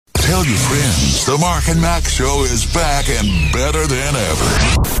Tell your friends the Mark and Mack Show is back and better than ever.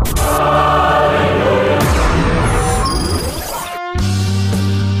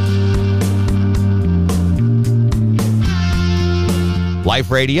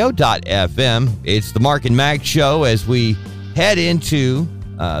 LifeRadio.fm. It's the Mark and Mack Show as we head into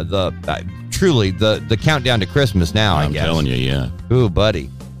truly the countdown to Christmas now, I guess. I'm telling you, yeah. Ooh,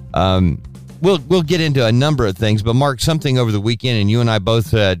 buddy. We'll get into a number of things, but Mark, something over the weekend, and you and I both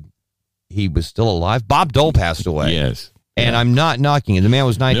said he was still alive. Bob Dole passed away. Yes. And I'm not knocking it. The man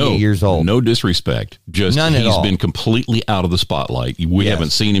was 98 years old. No disrespect. Just none at all. He's been completely out of the spotlight. We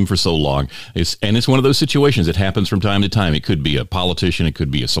haven't seen him for so long. It's one of those situations that happens from time to time. It could be a politician, it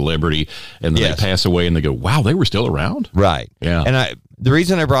could be a celebrity, and then they pass away and they go, wow, they were still around? Right. Yeah. And the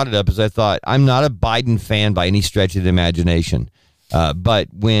reason I brought it up is I thought, I'm not a Biden fan by any stretch of the imagination. But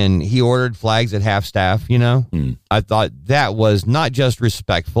when he ordered flags at half-staff, I thought that was not just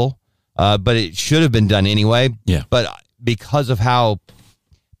respectful, but it should have been done anyway. Yeah. But because of how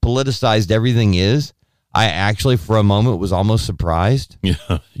politicized everything is, I actually, for a moment, was almost surprised.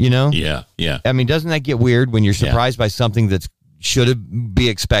 Yeah. Yeah. I mean, doesn't that get weird when you're surprised by something that should be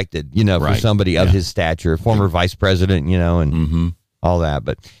expected, for somebody of his stature, former vice president, and all that.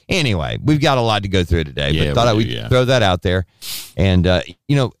 But anyway, we've got a lot to go through today. But thought I would throw that out there. And,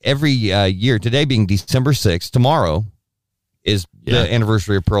 every year, today being December 6th, tomorrow is the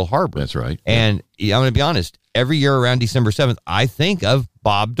anniversary of Pearl Harbor. That's right. And I'm going to be honest, every year around December 7th, I think of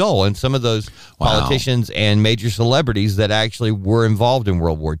Bob Dole and some of those politicians and major celebrities that actually were involved in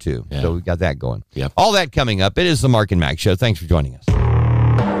World War II. Yeah. So we've got that going. Yep. All that coming up. It is the Mark and Mack Show. Thanks for joining us.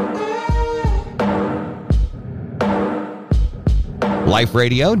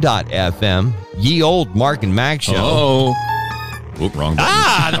 LifeRadio.fm, ye old Mark and Mack Show. Oh. Whoop, wrong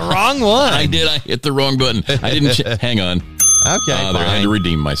button. The wrong one. I hit the wrong button. I didn't. Hang on. Okay, I had to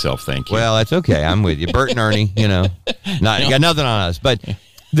redeem myself. Thank you. Well, that's okay. I'm with you. Bert and Ernie, got nothing on us. But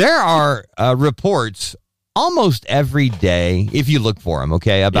there are reports almost every day, if you look for them,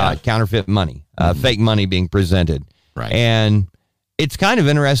 about counterfeit money, fake money being presented. Right. And it's kind of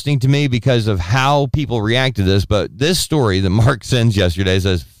interesting to me because of how people react to this. But this story that Mark sends yesterday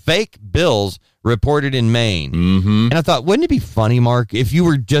says fake bills reported in Maine. Mm-hmm. And I thought, wouldn't it be funny, Mark, if you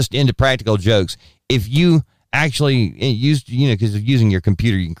were just into practical jokes, if you actually used, because of using your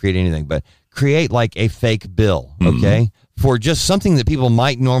computer, you can create anything, but create like a fake bill, for just something that people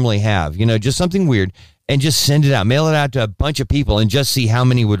might normally have, just something weird, and just send it out, mail it out to a bunch of people and just see how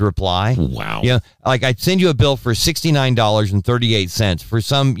many would reply. Wow. Like I'd send you a bill for $69.38 for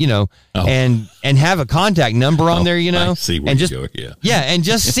some, and have a contact number on there, I see where and you just, go, yeah. Yeah, and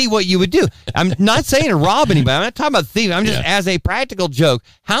just see what you would do. I'm not saying to rob anybody. I'm not talking about thieving. I'm just as a practical joke.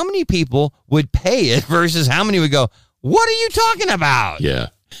 How many people would pay it versus how many would go, what are you talking about? Yeah.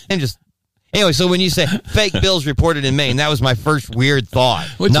 And just, anyway, so when you say fake bills reported in Maine, that was my first weird thought.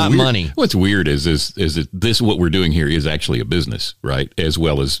 Money. What's weird is that what we're doing here is actually a business, right? As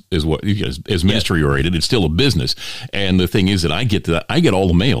well as what as ministry oriented, it's still a business. And the thing is that I get all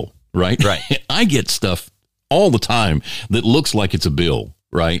the mail, right? Right. I get stuff all the time that looks like it's a bill,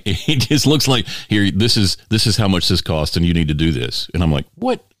 right? It just looks like, here, this is how much this costs, and you need to do this. And I'm like,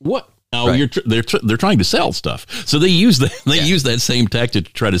 what? Oh, right. They're trying to sell stuff, so they use that same tactic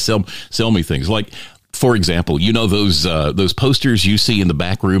to try to sell me things. Like, for example, those posters you see in the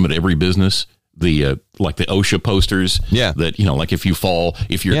back room at every business, like the OSHA posters, that like if you fall,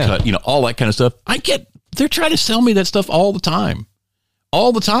 if you're cut, all that kind of stuff. They're trying to sell me that stuff all the time.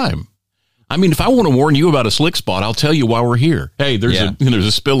 I mean, if I want to warn you about a slick spot, I'll tell you while we're here. Hey, there's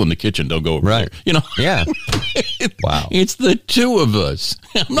a spill in the kitchen. Don't go over there. Yeah. Wow. It's the two of us.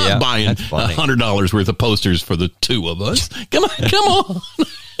 I'm not buying $100 worth of posters for the two of us. Come on.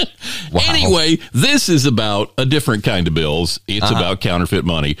 Wow. Anyway, this is about a different kind of bills. It's about counterfeit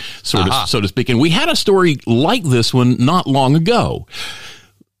money, so to speak. And we had a story like this one not long ago.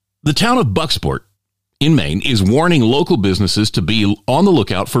 The town of Bucksport in Maine is warning local businesses to be on the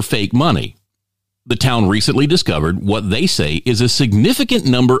lookout for fake money. The town recently discovered what they say is a significant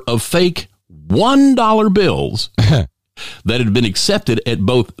number of fake $1 bills that had been accepted at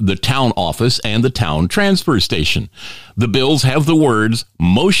both the town office and the town transfer station. The bills have the words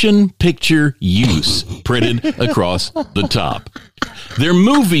motion picture use printed across the top. They're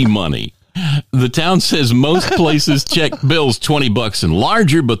movie money. The town says most places check bills $20 and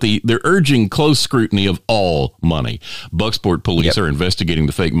larger, but they're urging close scrutiny of all money. Bucksport police are investigating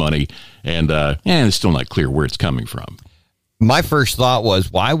the fake money, and it's still not clear where it's coming from. My first thought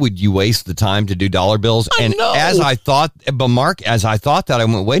was, why would you waste the time to do dollar bills? And as I thought that, I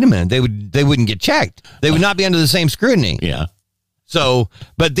went, wait a minute, they wouldn't get checked. They would not be under the same scrutiny. Yeah. So,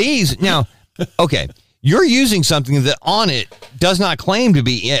 but these now, okay, you're using something that on it does not claim to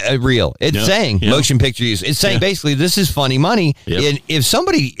be real. It's saying motion picture use. It's saying basically this is funny money. Yep. And if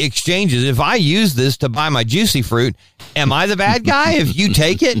somebody exchanges, if I use this to buy my juicy fruit, am I the bad guy if you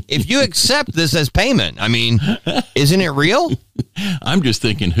take it? If you accept this as payment, I mean, isn't it real? I'm just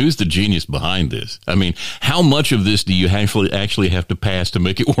thinking, who's the genius behind this? I mean, how much of this do you actually have to pass to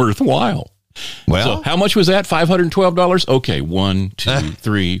make it worthwhile? Well, so how much was that? $512? Okay, 1, 2,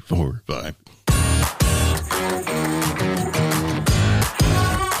 3, 4, 5.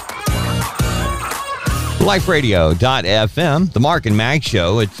 LifeRadio.fm, the Mark and Mack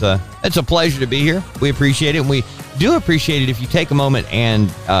Show. It's a pleasure to be here. We appreciate it. And we do appreciate it if you take a moment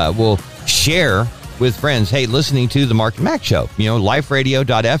and we'll share with friends, hey, listening to the Mark and Mack Show.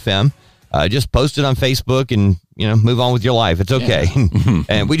 LifeRadio.fm. Just post it on Facebook and, move on with your life. It's okay. Yeah.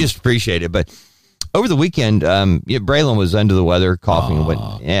 And we just appreciate it. But over the weekend, Braylon was under the weather, coughing.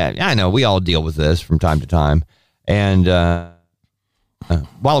 Yeah, I know. We all deal with this from time to time. And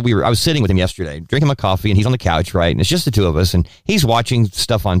while I was sitting with him yesterday, drinking my coffee, and he's on the couch, right? And it's just the two of us, and he's watching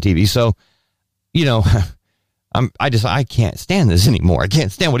stuff on TV. So, I can't stand this anymore. I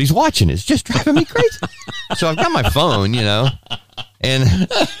can't stand what he's watching. It's just driving me crazy. So I've got my phone, and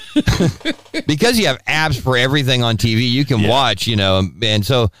because you have apps for everything on TV, you can watch, and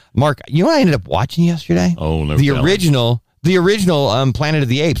so Mark, what I ended up watching yesterday? Oh, no. The original Planet of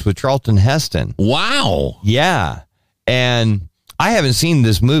the Apes with Charlton Heston. Wow. Yeah. And I haven't seen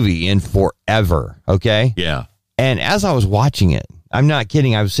this movie in forever. Okay. Yeah. And as I was watching it, I'm not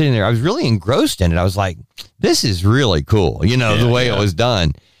kidding. I was sitting there. I was really engrossed in it. I was like, this is really cool. The way it was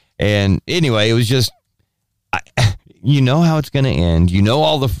done. And anyway, it was just, how it's going to end.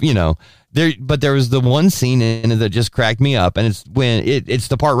 All the, but there was the one scene in it that just cracked me up. And it's when it's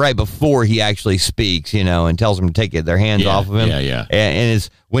the part right before he actually speaks, and tells them to take their hands off of him. Yeah. And it's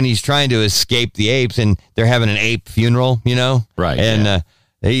when he's trying to escape the apes and they're having an ape funeral, Right. And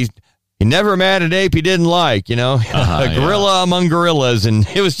he never met an ape he didn't like, a gorilla among gorillas. And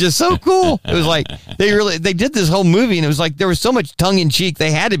it was just so cool. It was like they did this whole movie, and it was like there was so much tongue in cheek.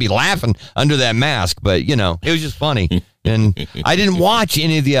 They had to be laughing under that mask. But, it was just funny. And I didn't watch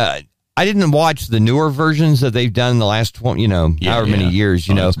any of the I didn't watch the newer versions that they've done in the last 20, however many years,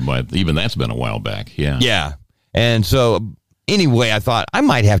 Even that's been a while back. Yeah. Yeah. And so anyway, I thought I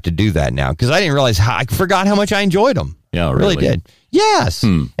might have to do that now because I didn't realize I forgot how much I enjoyed them. Yeah, I really did. Yes.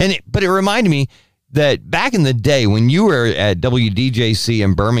 But it reminded me that back in the day when you were at WDJC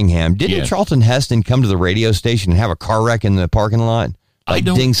in Birmingham, didn't Charlton Heston come to the radio station and have a car wreck in the parking lot?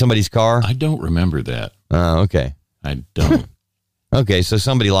 Ding somebody's car? I don't remember that. Oh, okay. I don't. Okay, so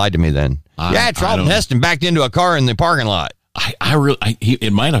somebody lied to me then. Charlton Heston backed into a car in the parking lot.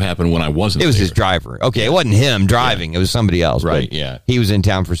 It might have happened when I wasn't. It was there. his driver. Okay, it wasn't him driving. It was somebody else. Right. Yeah. He was in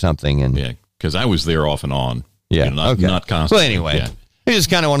town for something, and because I was there off and on. Yeah. Not constantly. Well, anyway, it was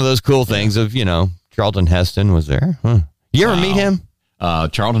kind of one of those cool things of Charlton Heston was there. Huh. You ever meet him?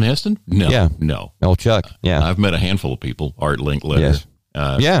 Charlton Heston? No. Yeah. No. Old Chuck. Yeah. I've met a handful of people. Art Linkletter. Yes.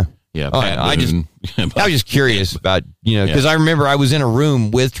 Yeah. I was just curious about, because I remember I was in a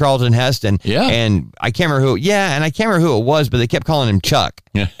room with Charlton Heston and I can't remember who it was, but they kept calling him Chuck.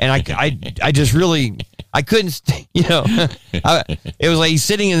 Yeah. And I just really, I couldn't, it was like he's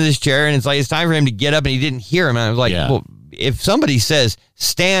sitting in this chair and it's like, it's time for him to get up and he didn't hear him. And I was like, well, if somebody says,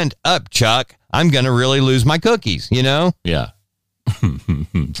 stand up, Chuck, I'm going to really lose my cookies, Yeah.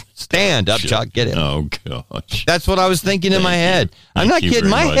 Stand up, Chuck. Get it. Oh, gosh. That's what I was thinking in my head. I'm not kidding.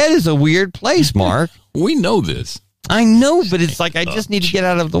 My head is a weird place, Mark. We know this. I know, but it's like I just need to get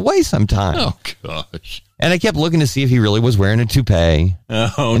out of the way sometime. Oh, gosh. And I kept looking to see if he really was wearing a toupee.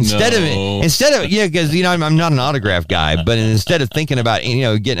 Oh, instead of because, I'm not an autograph guy, but instead of thinking about,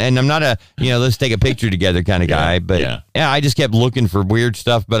 and I'm not a, let's take a picture together kind of guy, but I just kept looking for weird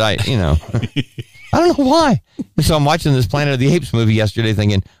stuff, but I don't know why. And so I'm watching this Planet of the Apes movie yesterday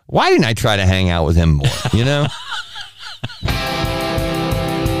thinking, why didn't I try to hang out with him more,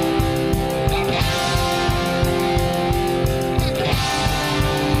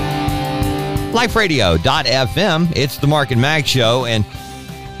 LifeRadio.fm. It's the Mark and Mack Show. And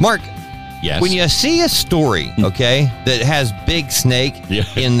Mark, when you see a story, that has big snake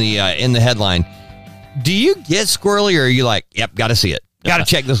in the headline, do you get squirrely or are you like, yep, got to see it? Got to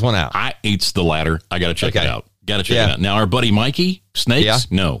check this one out. It's the latter. I got to check it out. Got to check it out. Now, our buddy Mikey, snakes? Yeah.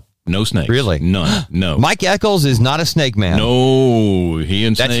 No snakes. Really? None. No. Mike Eccles is not a snake man. No,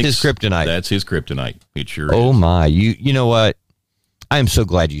 snakes. That's his kryptonite. That's his kryptonite. It sure is. Oh, my. You know what? I am so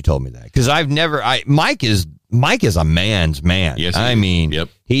glad you told me that because Mike is Mike is a man's man. Yes,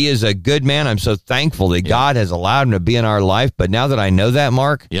 he is a good man. I'm so thankful that God has allowed him to be in our life. But now that I know that,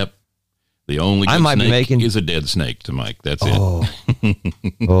 Mark. Yep. The only good snake is a dead snake to Mike. That's it.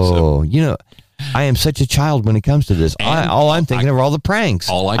 I am such a child when it comes to this. All I'm thinking of are all the pranks.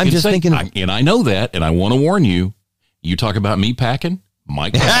 I'm just thinking. And I know that, and I want to warn you. You talk about me packing,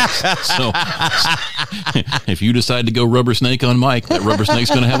 Mike packs. So if you decide to go rubber snake on Mike, that rubber snake's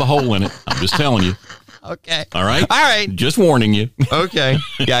going to have a hole in it. I'm just telling you. Okay. All right? All right. Just warning you. Okay.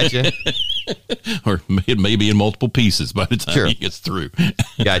 Gotcha. Or it may be in multiple pieces by the time he gets through.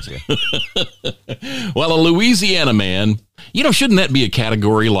 Gotcha. Well, a Louisiana man, shouldn't that be a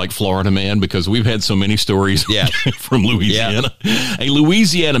category like Florida man? Because we've had so many stories from Louisiana. Yeah. A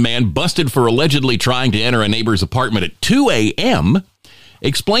Louisiana man busted for allegedly trying to enter a neighbor's apartment at 2 a.m.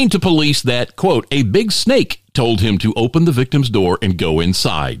 explained to police that, quote, a big snake told him to open the victim's door and go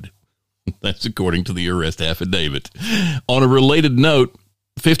inside. That's according to the arrest affidavit. On a related note,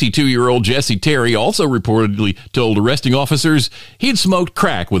 52-year-old Jesse Terry also reportedly told arresting officers he'd smoked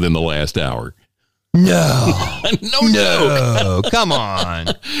crack within the last hour. No. No joke. Come on.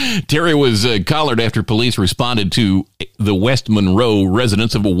 Terry was collared after police responded to the West Monroe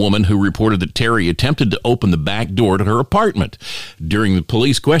residence of a woman who reported that Terry attempted to open the back door to her apartment. During the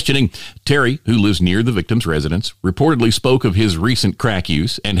police questioning, Terry, who lives near the victim's residence, reportedly spoke of his recent crack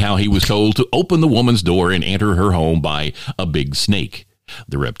use and how he was told to open the woman's door and enter her home by a big snake.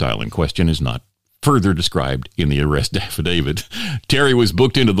 The reptile in question is not further described in the arrest affidavit. Terry was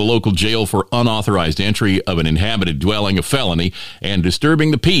booked into the local jail for unauthorized entry of an inhabited dwelling, a felony, and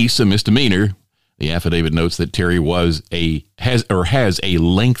disturbing the peace, a misdemeanor. The affidavit notes that Terry has a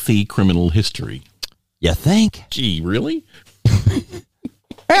lengthy criminal history. You think? Gee, really?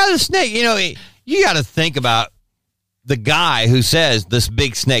 The snake, you got to think about the guy who says this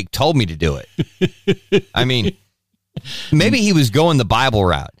big snake told me to do it. I mean, maybe he was going the Bible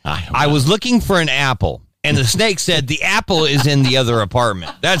route. I was looking for an apple, and the snake said the apple is in the other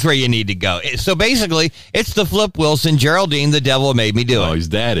apartment. That's where you need to go. So basically, it's the Flip Wilson, Geraldine, the devil made me do it. Oh, is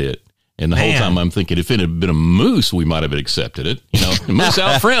that it? And the whole time I'm thinking, if it had been a moose, we might have accepted it. A moose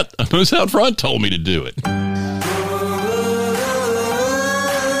out front told me to do it.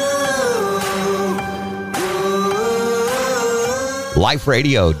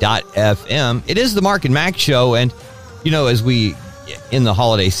 LifeRadio.fm. It is the Mark and Mack show, and as we in the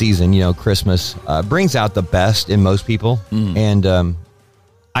holiday season, Christmas brings out the best in most people, and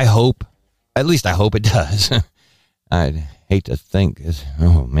I hope it does. I'd hate to think,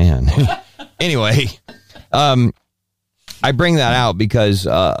 oh man. Anyway, I bring that out because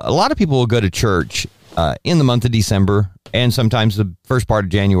a lot of people will go to church in the month of December and sometimes the first part of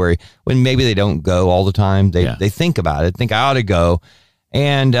January when maybe they don't go all the time. They think about it, think I ought to go.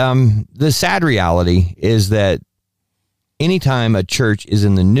 And the sad reality is that anytime a church is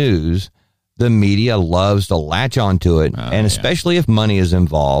in the news, the media loves to latch onto it. And especially if money is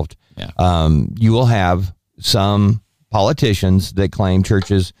involved, you will have some politicians that claim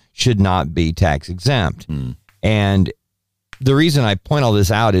churches should not be tax exempt. And the reason I point all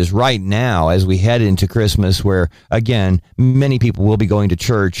this out is right now, as we head into Christmas, where, again, many people will be going to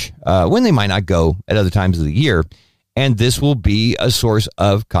church when they might not go at other times of the year. And this will be a source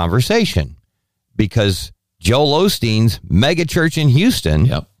of conversation because Joel Osteen's mega church in Houston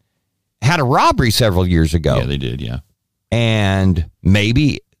had a robbery several years ago. Yeah, they did, And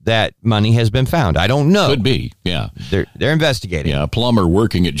maybe that money has been found. I don't know. Could be, yeah. They're investigating. Yeah, a plumber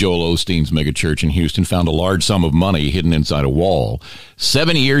working at Joel Osteen's mega church in Houston found a large sum of money hidden inside a wall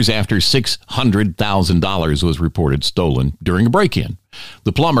 7 years after $600,000 was reported stolen during a break-in.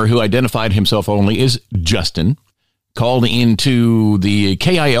 The plumber, who identified himself only as Justin, called into the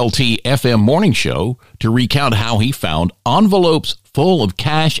KILT FM morning show to recount how he found envelopes full of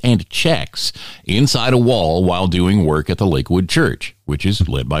cash and checks inside a wall while doing work at the Lakewood Church, which is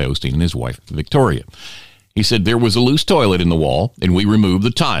led by Osteen and his wife, Victoria. He said there was a loose toilet in the wall, and we removed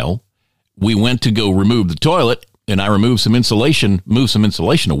the tile. We went to go remove the toilet, and I moved some insulation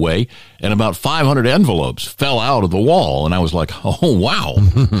away, and about 500 envelopes fell out of the wall. And I was like, oh, wow.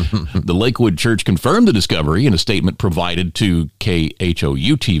 The Lakewood Church confirmed the discovery in a statement provided to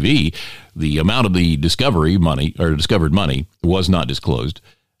KHOU-TV. The amount of the discovered money was not disclosed.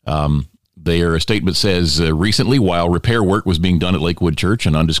 Their statement says, recently, while repair work was being done at Lakewood Church,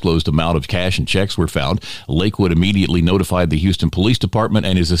 an undisclosed amount of cash and checks were found. Lakewood immediately notified the Houston Police Department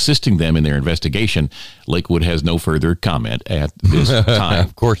and is assisting them in their investigation. Lakewood has no further comment at this time.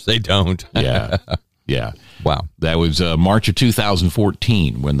 Of course they don't. Yeah. Wow. That was March of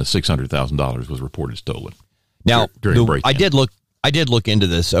 2014 when the $600,000 was reported stolen. Now, during break-in. I did look into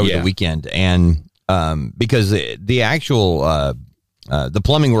this over the weekend, and because the actual the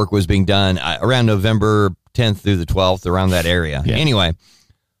plumbing work was being done around November 10th through the 12th, around that area. Yeah. Anyway,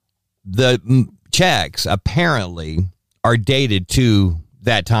 the checks apparently are dated to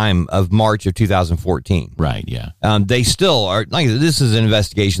that time of March of 2014. Right, yeah. They still are, like, this is an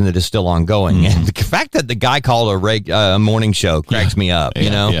investigation that is still ongoing. Mm-hmm. And the fact that the guy called a morning show cracks me up, you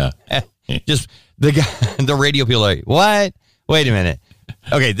know? Yeah. Just the guy, the radio people are like, what? Wait a minute.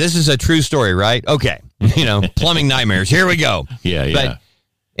 Okay, this is a true story, right? Okay. You know, plumbing nightmares. Here we go. Yeah. But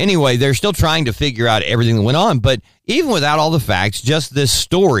anyway, they're still trying to figure out everything that went on. But even without all the facts, just this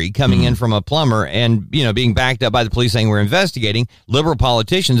story coming in from a plumber and, you know, being backed up by the police saying we're investigating, liberal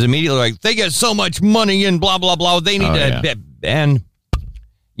politicians immediately like, they get so much money and blah, blah, blah. They need to. Yeah. And,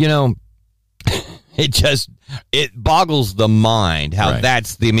 you know, it boggles the mind how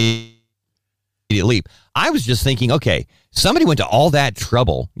that's the immediate leap. I was just thinking, okay, somebody went to all that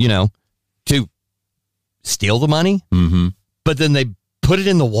trouble, you know, to steal the money, but then they put it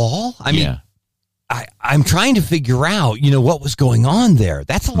in the wall. I mean, I'm trying to figure out, you know, what was going on there.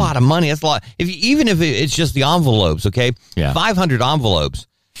 That's a lot of money. That's a lot. Even if it's just the envelopes, okay? Yeah. 500 envelopes.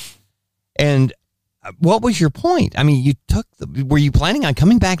 And what was your point? I mean, were you planning on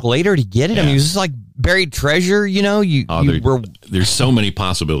coming back later to get it? Yeah. I mean, was this like buried treasure, you know? There's so many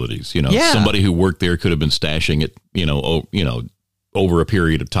possibilities, you know. Yeah. Somebody who worked there could have been stashing it, you know, over a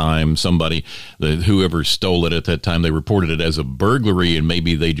period of time. Whoever stole it at that time, they reported it as a burglary, and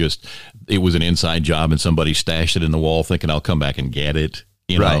maybe it was an inside job and somebody stashed it in the wall thinking I'll come back and get it,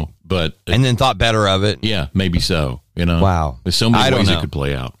 you know, and then thought better of it. Yeah, maybe so, you know. Wow. There's so many ways it could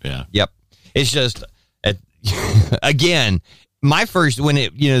play out. Yeah. Yep. It's just, again,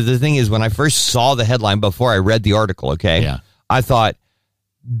 the thing is when I first saw the headline before I read the article, okay, I thought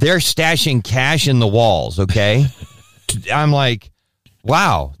they're stashing cash in the walls, okay? I'm like,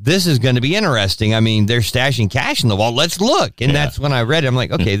 wow, this is going to be interesting. I mean, they're stashing cash in the wall. Let's look. And that's when I read it. I'm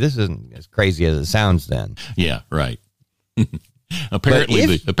like, okay, this isn't as crazy as it sounds then. Yeah, right. Apparently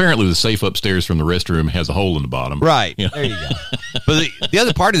the safe upstairs from the restroom has a hole in the bottom. Right. You know? There you go. But the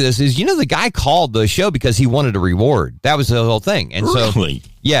other part of this is, you know, the guy called the show because he wanted a reward. That was the whole thing. And really?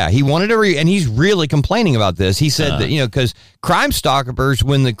 Yeah, he wanted and he's really complaining about this. He said that, you know, because Crime Stoppers,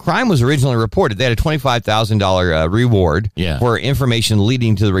 when the crime was originally reported, they had a $25,000 reward for information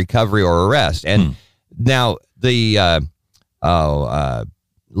leading to the recovery or arrest. And now the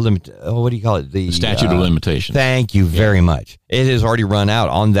what do you call it? The statute of limitation. Thank you very much. It has already run out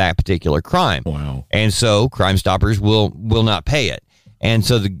on that particular crime. Wow. And so Crime Stoppers will not pay it. And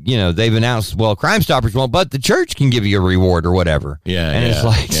so they've announced, well, Crime Stoppers won't, but the church can give you a reward or whatever. Yeah. And it's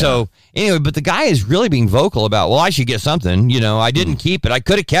like, so anyway, but the guy is really being vocal about, well, I should get something. You know, I didn't keep it. I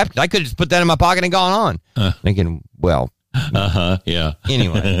could have kept it. I could have just put that in my pocket and gone on. Thinking, well. Yeah.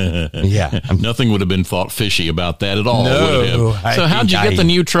 Anyway. Yeah. Nothing would have been thought fishy about that at all. No. Would it? So how'd you get the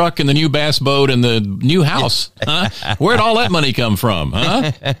new truck and the new bass boat and the new house? Huh? Where'd all that money come from?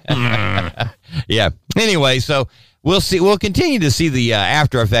 Huh? Yeah. Anyway, so we'll see. We'll continue to see the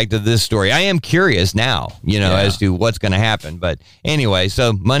after effect of this story. I am curious now, you know, as to what's going to happen. But anyway,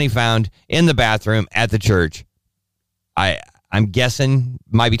 so money found in the bathroom at the church. I'm guessing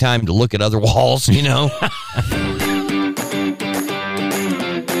might be time to look at other walls, you know.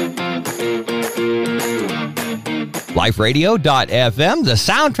 LifeRadio.fm, the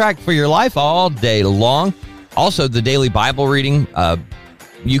soundtrack for your life all day long. Also, the daily Bible reading.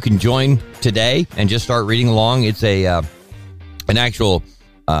 You can join today and just start reading along. It's an actual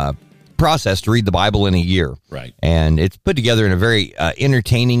process to read the Bible in a year. Right. And it's put together in a very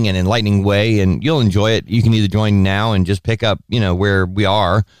entertaining and enlightening way, and you'll enjoy it. You can either join now and just pick up, you know, where we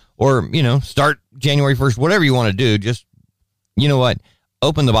are, or, you know, start January 1st, whatever you want to do. Just, you know what?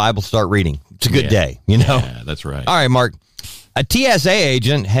 Open the Bible, start reading. It's a good day, you know? Yeah, that's right. All right, Mark. A TSA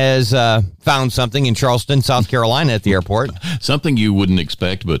agent has found something in Charleston, South Carolina at the airport. Something you wouldn't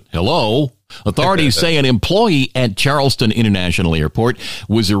expect, but hello. Authorities say an employee at Charleston International Airport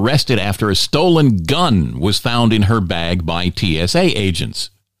was arrested after a stolen gun was found in her bag by TSA agents.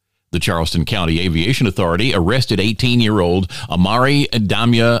 The Charleston County Aviation Authority arrested 18-year-old Amari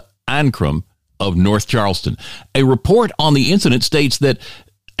Damia Ankrum of North Charleston. A report on the incident states that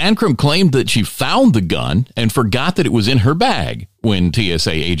Ankrum claimed that she found the gun and forgot that it was in her bag when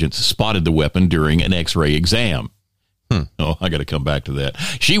TSA agents spotted the weapon during an X-ray exam. Oh, I got to come back to that.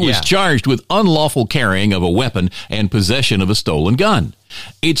 She was charged with unlawful carrying of a weapon and possession of a stolen gun.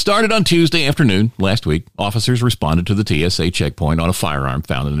 It started on Tuesday afternoon last week. Officers responded to the TSA checkpoint on a firearm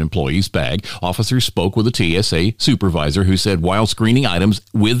found in an employee's bag. Officers spoke with a TSA supervisor who said while screening items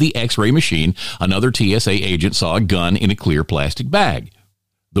with the X-ray machine, another TSA agent saw a gun in a clear plastic bag.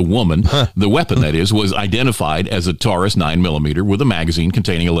 The woman, the weapon that is, was identified as a Taurus 9mm with a magazine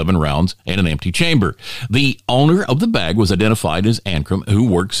containing 11 rounds and an empty chamber. The owner of the bag was identified as Ankrum, who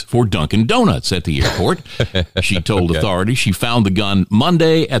works for Dunkin' Donuts at the airport. She told authorities she found the gun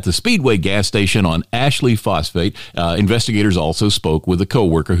Monday at the Speedway gas station on Ashley Phosphate. Investigators also spoke with a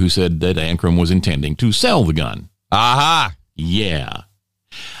coworker who said that Ankrum was intending to sell the gun. Aha! Yeah.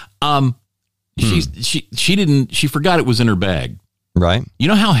 She forgot it was in her bag. Right. You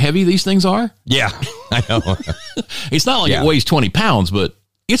know how heavy these things are? Yeah, I know. It's not like it weighs 20 pounds, but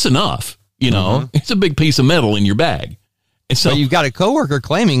it's enough. You know, it's a big piece of metal in your bag. And so you've got a coworker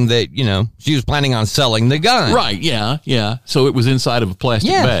claiming that, she was planning on selling the gun. Right. Yeah. So it was inside of a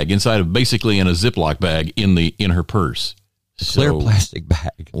plastic bag, basically in a Ziploc bag in her purse. Clear plastic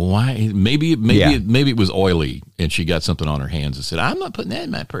bag. Why? Maybe it was oily and she got something on her hands and said, I'm not putting that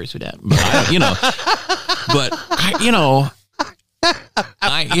in my purse without,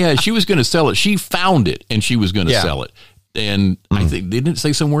 she was going to sell it. She found it and she was going to sell it. And I think they didn't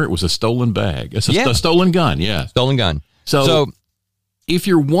say somewhere it was a stolen bag. It's a stolen gun. Yeah. Stolen gun. So if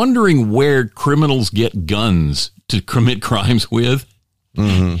you're wondering where criminals get guns to commit crimes with,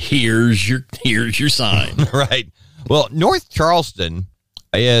 here's your sign. Right. Well, North Charleston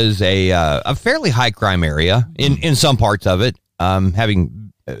is a fairly high crime area in some parts of it. I'm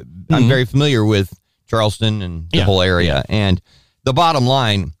very familiar with Charleston and the whole area. And the bottom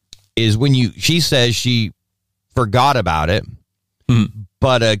line is she says she forgot about it,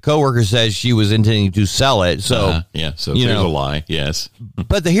 but a coworker says she was intending to sell it. So, so there's a lie. Yes.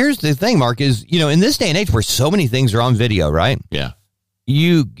 But here's the thing, Mark, is, in this day and age where so many things are on video, right? Yeah.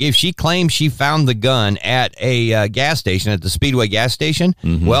 If she claims she found the gun at a gas station, at the Speedway gas station,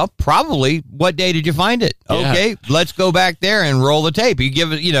 well, probably, what day did you find it? Yeah. Okay, let's go back there and roll the tape. You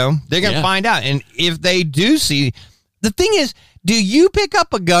give it, they're going to find out. And if they do see, the thing is, do you pick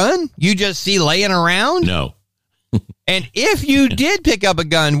up a gun you just see laying around? No. And if you did pick up a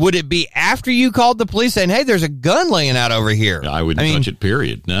gun, would it be after you called the police saying, hey, there's a gun laying out over here? I wouldn't touch it,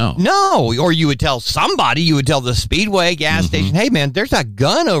 period. No. No. Or you would tell somebody, you would tell the Speedway gas station, hey, man, there's a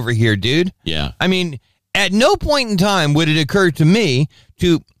gun over here, dude. Yeah. At no point in time would it occur to me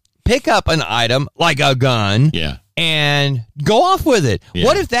to pick up an item like a gun and go off with it. Yeah.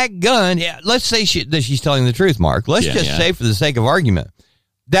 What if that gun, let's say that she's telling the truth, Mark. Let's just say, for the sake of argument,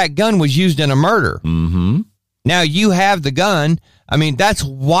 that gun was used in a murder. Mm-hmm. Now you have the gun. That's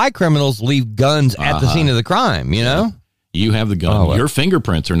why criminals leave guns at the scene of the crime, You have the gun. Your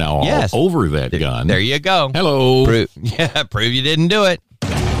fingerprints are now all over that gun. There you go. Hello. Prove you didn't do it.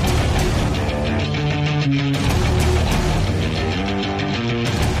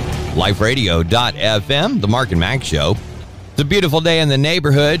 LifeRadio.fm, the Mark and Mack Show. It's a beautiful day in the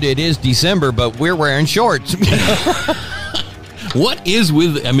neighborhood. It is December, but we're wearing shorts. What is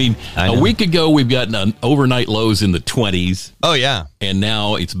with, a week ago we've gotten overnight lows in the 20s. Oh, yeah. And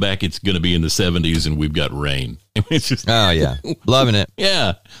now it's back, it's going to be in the 70s and we've got rain. It's just. Oh, yeah. Loving it.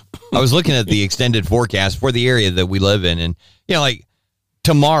 Yeah. I was looking at the extended forecast for the area that we live in and,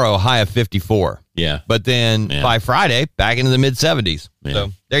 tomorrow, high of 54. Yeah. But then by Friday, back into the mid 70s. Yeah.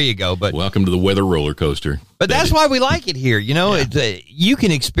 So there you go. But welcome to the weather roller coaster. But that's why we like it here. It's, you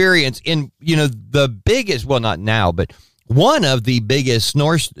can experience the biggest, well, not now, but one of the biggest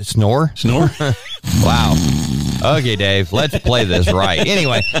snore? Wow. Okay, Dave, let's play this right.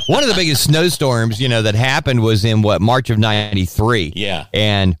 Anyway, one of the biggest snowstorms, that happened was in March of 93. Yeah.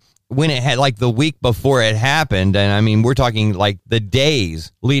 And when it had the week before it happened, and we're talking the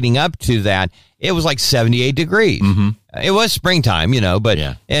days leading up to that, it was 78 degrees. Mm-hmm. It was springtime, but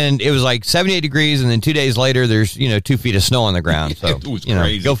and it was 78 degrees, and then 2 days later, there's 2 feet of snow on the ground. So it was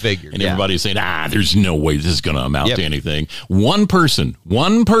crazy. Go figure. And everybody's saying, there's no way this is going to amount to anything. One person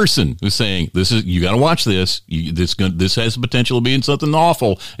who's saying, you got to watch this. This has the potential of being something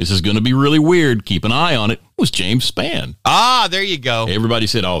awful. This is going to be really weird. Keep an eye on it. Was James Spann. There you go. Everybody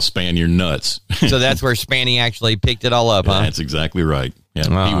said, Spann, you're nuts. So that's where Spanny actually picked it all up, huh? That's exactly right.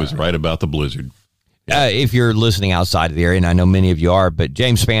 Yeah, he was right about the blizzard. If you're listening outside of the area, and I know many of you are, but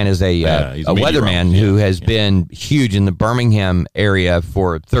James Spann is a weatherman who has been huge in the Birmingham area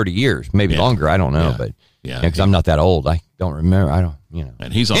for 30 years, maybe longer. I don't know, but because I'm not that old, I don't remember. I don't,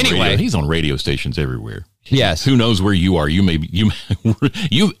 And he's on radio. He's on radio stations everywhere. Yes. Who knows where you are?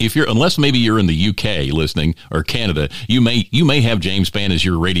 Unless maybe you're in the UK listening or Canada, you may have James Spann as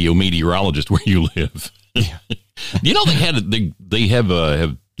your radio meteorologist where you live. Yeah.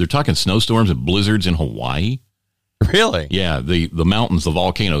 They're talking snowstorms and blizzards in Hawaii. Really? Yeah. The mountains, the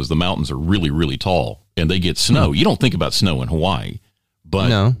volcanoes, the mountains are really, really tall and they get snow. You don't think about snow in Hawaii, but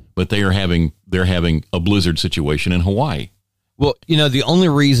they're having a blizzard situation in Hawaii. Well, the only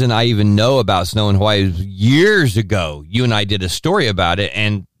reason I even know about snow in Hawaii is years ago, you and I did a story about it,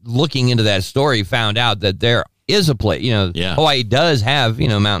 and looking into that story, found out that there is a place, Hawaii does have,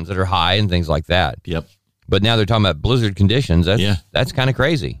 mountains that are high and things like that. Yep. But now they're talking about blizzard conditions. That's kind of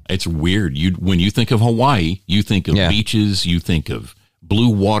crazy. It's weird. When you think of Hawaii, you think of beaches, you think of blue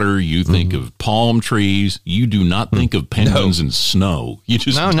water, you think of palm trees. You do not think of penguins and snow. You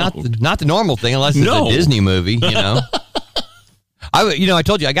just don't. not the normal thing, unless it's a Disney movie, I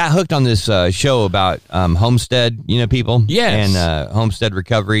told you I got hooked on this show about homestead, people. Yes. And homestead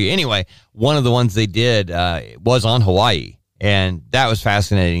recovery. Anyway, one of the ones they did was on Hawaii, and that was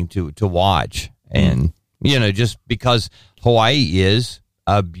fascinating to watch. And, just because Hawaii is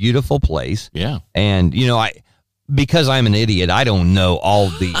a beautiful place. Yeah. And, because I'm an idiot, I don't know all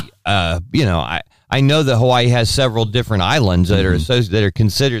the, I know that Hawaii has several different islands that are associated, that are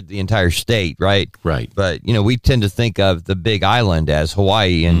considered the entire state, right? Right. But, we tend to think of the big island as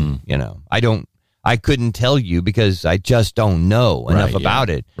Hawaii, and, I couldn't tell you because I just don't know enough about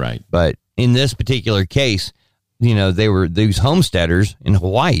it. Right. But in this particular case, they were these homesteaders in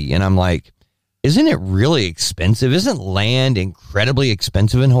Hawaii, and I'm like, isn't it really expensive? Isn't land incredibly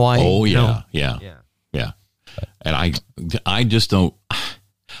expensive in Hawaii? Oh, yeah. Yeah. And I just don't.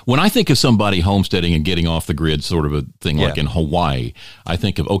 When I think of somebody homesteading and getting off the grid, sort of a thing like in Hawaii, I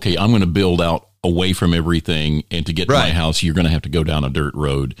think of, okay, I'm going to build out away from everything, and to get to my house, you're going to have to go down a dirt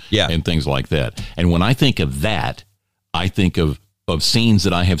road and things like that. And when I think of that, I think of scenes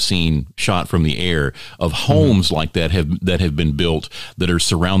that I have seen shot from the air of homes like that have been built that are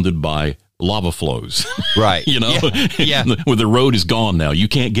surrounded by lava flows. Right. Where the road is gone now. You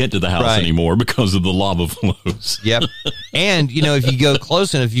can't get to the house anymore because of the lava flows. Yep. And, if you go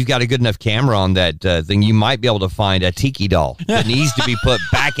close enough, you've got a good enough camera on that thing, you might be able to find a tiki doll that needs to be put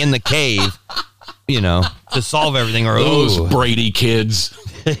back in the cave, to solve everything. Or those Brady kids.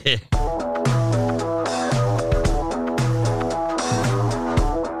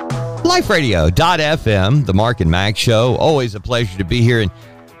 LifeRadio.fm, the Mark and Mack Show. Always a pleasure to be here. And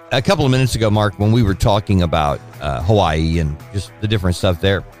a couple of minutes ago, Mark, when we were talking about Hawaii and just the different stuff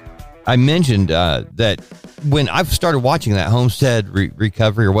there, I mentioned that when I've started watching that Homestead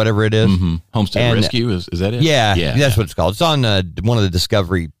Recovery or whatever it is. Homestead Rescue, is that it? Yeah, that's what it's called. It's on one of the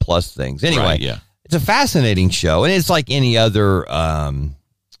Discovery Plus things. Anyway, it's a fascinating show, and it's like any other,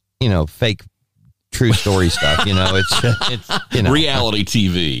 fake true story stuff. It's reality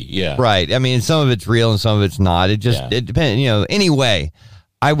TV. Yeah, right. I mean, some of it's real and some of it's not. It depends. Anyway.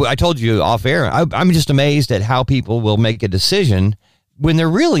 I told you off air, I'm just amazed at how people will make a decision when they're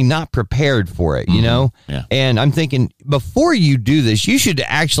really not prepared for it, Yeah. And I'm thinking, before you do this, you should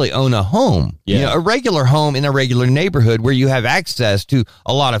actually own a home, a regular home in a regular neighborhood where you have access to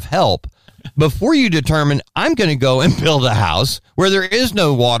a lot of help. Before you determine, I'm going to go and build a house where there is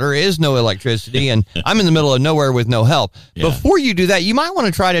no water, is no electricity, and I'm in the middle of nowhere with no help. Yeah. Before you do that, you might want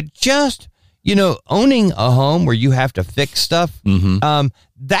to try to just, owning a home where you have to fix stuff.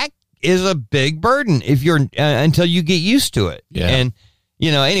 That is a big burden if you're until you get used to it. Yeah. And,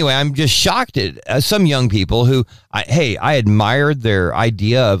 anyway, I'm just shocked at some young people who, I admired their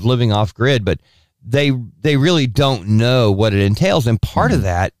idea of living off grid, but they really don't know what it entails. And part of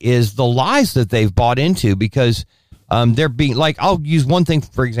that is the lies that they've bought into, because they're being like, I'll use one thing,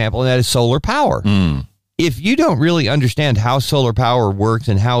 for example, and that is solar power. If you don't really understand how solar power works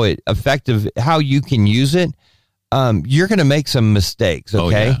and how you can use it, you're going to make some mistakes.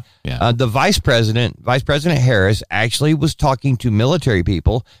 Okay. Oh, yeah. The Vice President Harris, actually was talking to military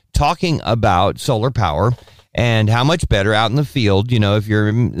people, talking about solar power and how much better out in the field, if you're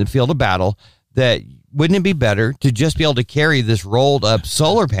in the field of battle, that wouldn't it be better to just be able to carry this rolled up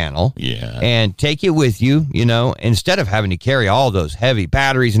solar panel and take it with you, instead of having to carry all those heavy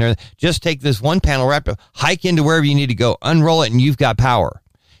batteries and everything, just take this one panel, wrap it, hike into wherever you need to go, unroll it, and you've got power.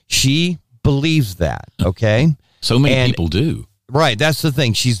 She believes that. Okay. So many people do. Right. That's the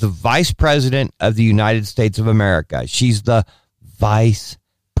thing. She's the Vice President of the United States of America. She's the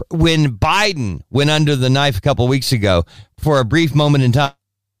when Biden went under the knife a couple of weeks ago, for a brief moment in time,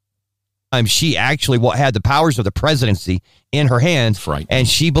 she actually had the powers of the presidency in her hands. Right. And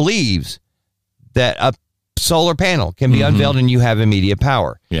she believes that a solar panel can be unveiled and you have immediate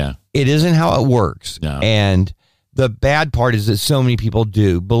power. Yeah. It isn't how it works. No. And the bad part is that so many people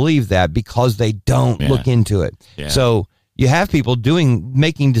do believe that because they don't look into it. Yeah. So you have people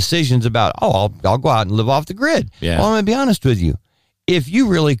making decisions about, I'll go out and live off the grid. Yeah. Well, I'm going to be honest with you. If you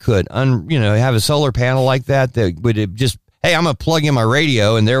really could, have a solar panel like that would just, hey, I'm going to plug in my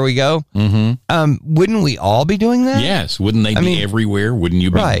radio and there we go. Wouldn't we all be doing that? Yes. Wouldn't they be everywhere? Wouldn't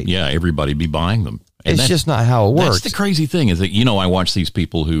you be? Right. Yeah. Everybody be buying them. It's just not how it works. That's the crazy thing is that, I watch these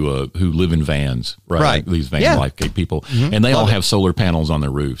people who live in vans, right? These van life people, and they all have solar panels on their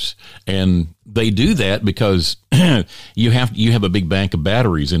roofs. And they do that because you have a big bank of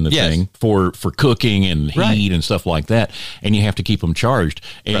batteries in the thing for cooking and heat and stuff like that, and you have to keep them charged.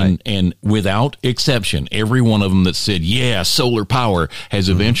 And without exception, every one of them that said, solar power has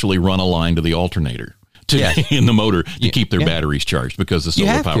eventually run a line to the alternator. In the motor to keep their batteries charged because the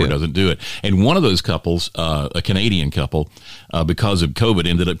solar power doesn't do it. And one of those couples, a Canadian couple, because of COVID,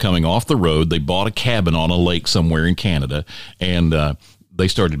 ended up coming off the road. They bought a cabin on a lake somewhere in Canada, and they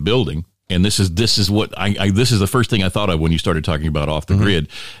started building. And this is what this is the first thing I thought of when you started talking about off the grid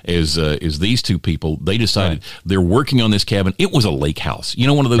is these two people. They decided they're working on this cabin. It was a lake house.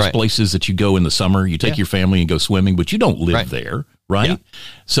 One of those places that you go in the summer, you take your family and go swimming, but you don't live there. Right? Yeah.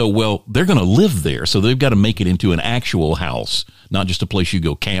 So, they're going to live there. So they've got to make it into an actual house, not just a place you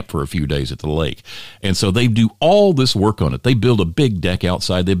go camp for a few days at the lake. And so they do all this work on it. They build a big deck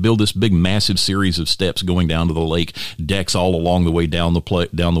outside. They build this big, massive series of steps going down to the lake, decks all along the way down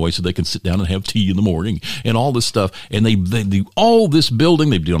the way so they can sit down and have tea in the morning and all this stuff. And they do all this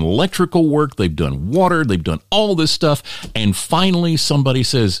building. They've done electrical work. They've done water. They've done all this stuff. And finally somebody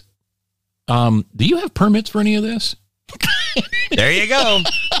says, do you have permits for any of this? There you go.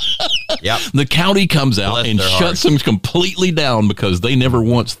 Yep. The county comes out and shuts them completely down because they never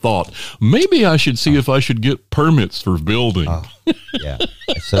once thought, maybe I should see if I should get permits for building. Oh, yeah.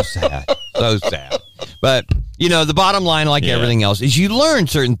 It's so sad. So sad. But, the bottom line, like everything else, is you learn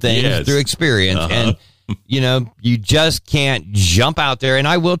certain things through experience. And, you just can't jump out there. And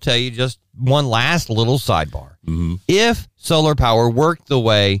I will tell you just one last little sidebar. If solar power worked the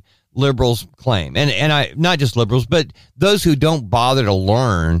way liberals claim, and I not just liberals, but those who don't bother to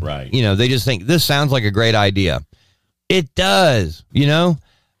learn, they just think this sounds like a great idea. It does, and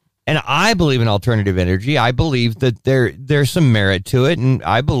I believe in alternative energy. I believe that there's some merit to it, and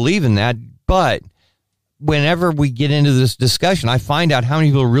I believe in that. But whenever we get into this discussion, I find out how many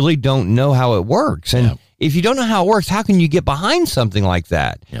people really don't know how it works. And if you don't know how it works, how can you get behind something like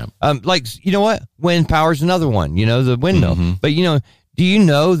that? What? Wind power's another one, the windmill. But, do you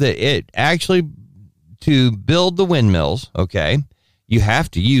know that it actually, to build the windmills, you have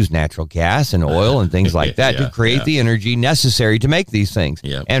to use natural gas and oil and things like that to create the energy necessary to make these things.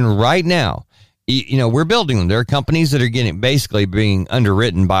 And right now, we're building them. There are companies that are basically being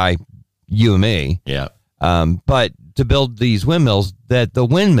underwritten by you and me. But to build these windmills, that the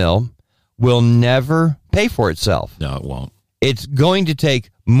windmill will never pay for itself. No, it won't. It's going to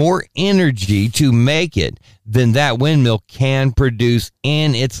take more energy to make it than that windmill can produce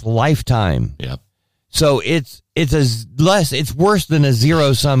in its lifetime. So it's worse than a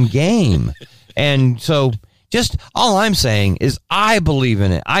zero-sum game. And so just all I'm saying is I believe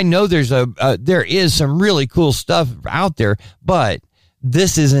in it. I know there is some really cool stuff out there, but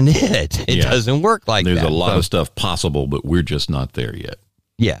this isn't it. It doesn't work like that. There's a lot of stuff possible, but we're just not there yet.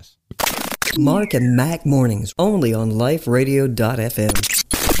 Yes. Mark and Mack mornings, only on liferadio.fm.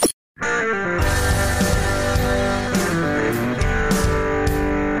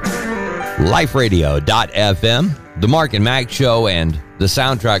 Liferadio.fm, the Mark and Mack show, and the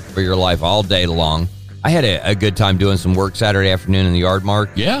soundtrack for your life all day long. I had a good time doing some work Saturday afternoon in the yard, Mark.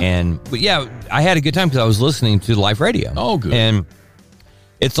 I had a good time because I was listening to Life Radio. Oh, good. And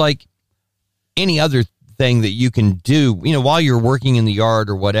it's like any other thing that you can do, while you're working in the yard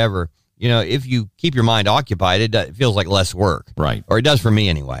or whatever. If you keep your mind occupied, it feels like less work. Right. Or it does for me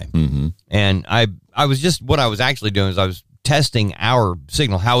anyway. And I was just, what I was actually doing is I was testing our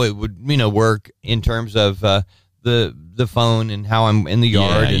signal, how it would, work in terms of the phone and how I'm in the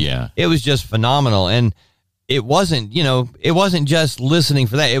yard. It was just phenomenal. And it wasn't just listening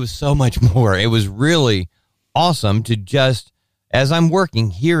for that. It was so much more. It was really awesome to just, as I'm working,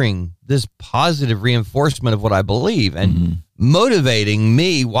 hearing this positive reinforcement of what I believe and motivating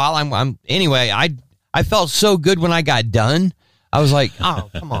me while I'm anyway, I felt so good when I got done. I was like, oh,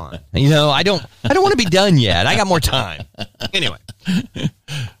 come on. I don't want to be done yet. I got more time. Anyway,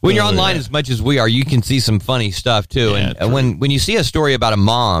 when you're online as much as we are, you can see some funny stuff too. And when you see a story about a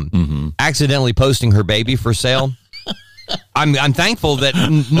mom accidentally posting her baby for sale, I'm thankful that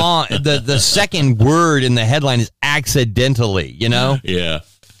mom, the second word in the headline is accidentally, Yeah.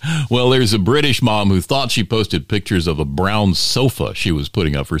 Well, there's a British mom who thought she posted pictures of a brown sofa she was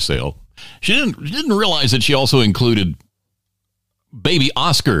putting up for sale. She didn't realize that she also included baby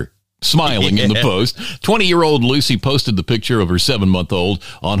Oscar smiling in the post. 20-year-old Lucy posted the picture of her 7-month-old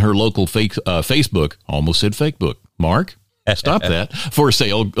on her local Facebook. Almost said Fakebook. Mark? Stop that. For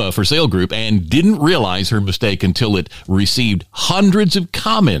sale group, and didn't realize her mistake until it received hundreds of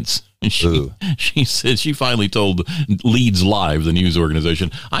comments She said she finally told Leads Live, the news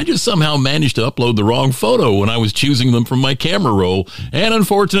organization, I just somehow managed to upload the wrong photo when I was choosing them from my camera roll. And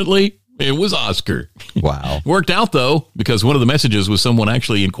unfortunately, it was Oscar. Wow. Worked out, though, because one of the messages was someone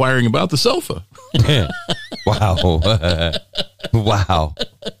actually inquiring about the sofa. Wow. Wow.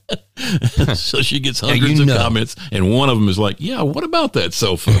 So she gets hundreds of comments, and one of them is like, yeah, what about that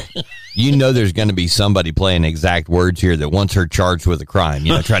sofa? You know there's going to be somebody playing exact words here that wants her charged with a crime,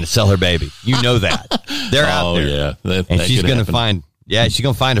 trying to sell her baby. You know that. They're out there. Yeah. And she's going to find, she's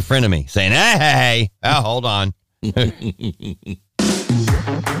going to find a friend of me saying, hey, hold on.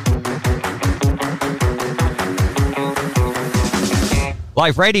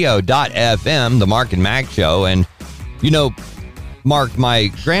 LifeRadio.fm, the Mark and Mack Show. And, Mark, my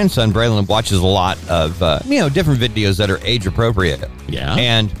grandson, Braylon, watches a lot of, different videos that are age appropriate. Yeah.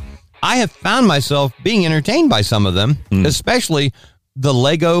 And I have found myself being entertained by some of them, especially the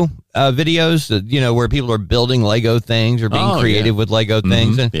Lego videos, where people are building Lego things or being creative with Lego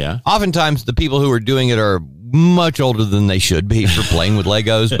things. And oftentimes the people who are doing it are much older than they should be for playing with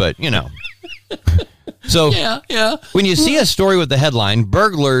Legos, but, So when you see a story with the headline,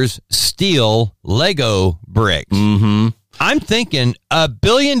 burglars steal Lego bricks, I'm thinking a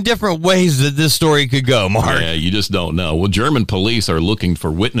billion different ways that this story could go, Mark. Yeah, you just don't know. Well, German police are looking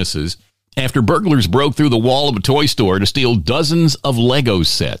for witnesses after burglars broke through the wall of a toy store to steal dozens of Lego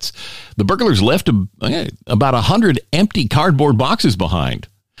sets. The burglars left about 100 empty cardboard boxes behind.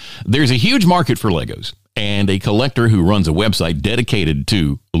 There's a huge market for Legos, and a collector who runs a website dedicated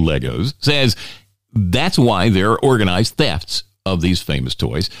to Legos says that's why there are organized thefts of these famous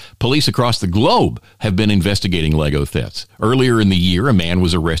toys. Police across the globe have been investigating Lego thefts. Earlier in the year, a man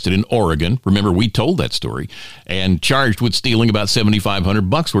was arrested in Oregon. Remember, we told that story, and charged with stealing about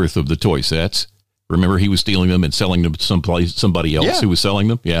 $7,500 worth of the toy sets. Remember, he was stealing them and selling them to somebody else who was selling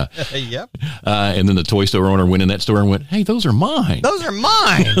them? Yeah. Yep. And then the toy store owner went in that store and went, hey, those are mine. Those are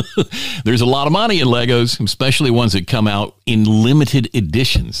mine. There's a lot of money in Legos, especially ones that come out in limited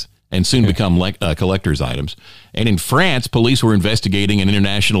editions and soon become collector's items. And in France, police were investigating an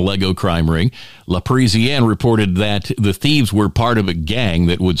international Lego crime ring. La Parisienne reported that the thieves were part of a gang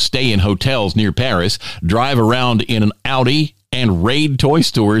that would stay in hotels near Paris, drive around in an Audi, and raid toy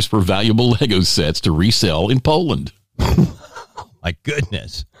stores for valuable Lego sets to resell in Poland. My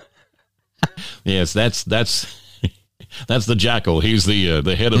goodness. Yes, that's the jackal. He's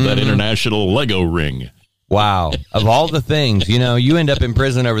the head of that international Lego ring. Wow. Of all the things, you end up in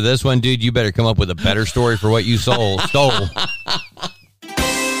prison over this one, dude, you better come up with a better story for what you stole.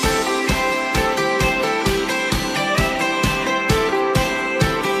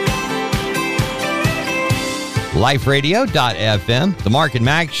 LifeRadio.fm, the Mark and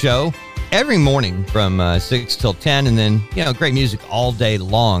Mack Show, every morning from 6 till 10, and then, great music all day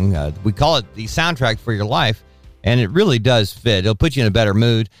long. We call it the soundtrack for your life. And it really does fit. It'll put you in a better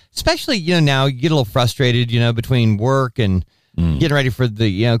mood, especially, now you get a little frustrated, between work and getting ready for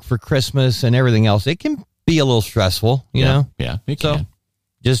for Christmas and everything else. It can be a little stressful, know? Yeah, it can.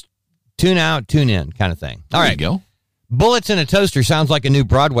 Just tune out, tune in kind of thing. All right. There you go. Bullets in a Toaster sounds like a new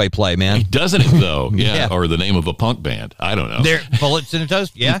Broadway play, man. Doesn't it, though? Yeah. Or the name of a punk band. I don't know. Bullets in a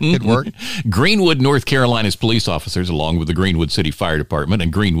Toaster. Yeah, could work. Greenwood, North Carolina's police officers, along with the Greenwood City Fire Department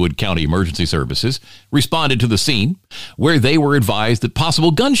and Greenwood County Emergency Services, responded to the scene where they were advised that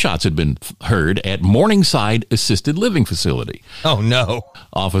possible gunshots had been heard at Morningside Assisted Living Facility. Oh, no.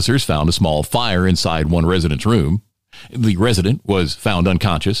 Officers found a small fire inside one resident's room. The resident was found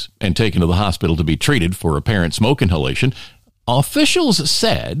unconscious and taken to the hospital to be treated for apparent smoke inhalation. Officials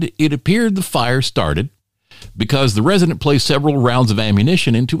said it appeared the fire started because the resident placed several rounds of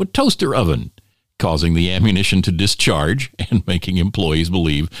ammunition into a toaster oven, causing the ammunition to discharge and making employees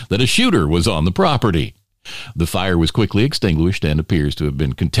believe that a shooter was on the property. The fire was quickly extinguished and appears to have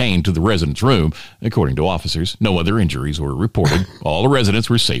been contained to the resident's room. According to officers, no other injuries were reported. All the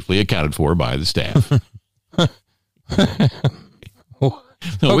residents were safely accounted for by the staff.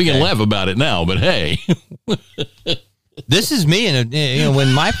 So we can laugh about it now, but hey. This is me, and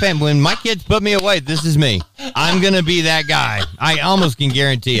when my kids put me away, this is me. I'm going to be that guy. I almost can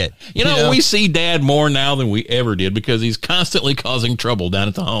guarantee it. You know, we see Dad more now than we ever did because he's constantly causing trouble down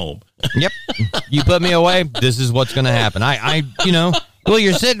at the home. Yep. You put me away, this is what's going to happen. Well,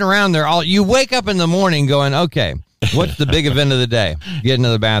 you're sitting around there, you wake up in the morning going, okay, what's the big event of the day? Get into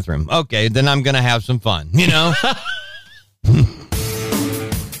the bathroom. Okay, then I'm going to have some fun,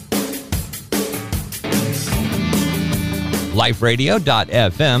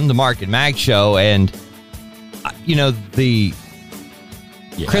 LifeRadio.fm, the Mark and Mack Show, and the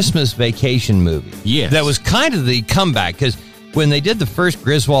Christmas Vacation movie. Yes. That was kind of the comeback because when they did the first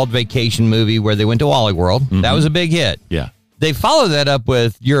Griswold Vacation movie where they went to Wally World, that was a big hit. Yeah. They followed that up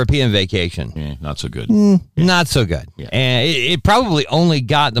with European Vacation. Yeah, not so good. Not so good. Yeah. And it probably only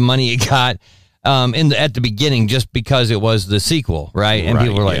got the money it got at the beginning just because it was the sequel, right? And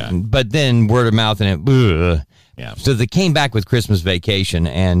people were like, but then word of mouth and it, yeah. So they came back with Christmas Vacation,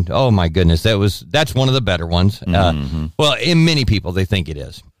 and oh my goodness, that's one of the better ones. Well, in many people, they think it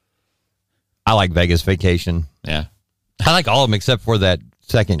is. I like Vegas Vacation. Yeah. I like all of them except for that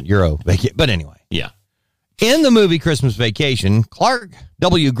second Euro Vacation. But anyway. Yeah. In the movie Christmas Vacation, Clark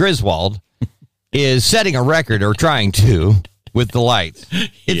W. Griswold is setting a record, or trying to, with the lights.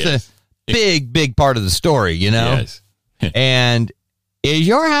 It's a big, big part of the story, you know? Yes. And is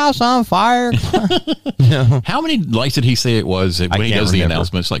your house on fire? How many lights did he say it was when he does the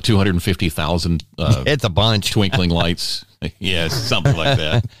announcements? Like 250,000. It's a bunch. Twinkling lights. Yes, something like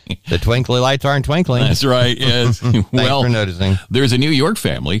that. The twinkly lights aren't twinkling. That's right. Yes. Thanks for noticing. There's a New York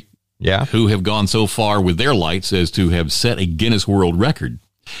family. Yeah. Who have gone so far with their lights as to have set a Guinness World Record.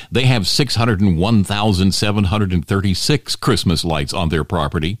 They have 601,736 Christmas lights on their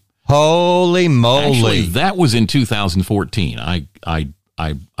property. Holy moly. Actually, that was in 2014. I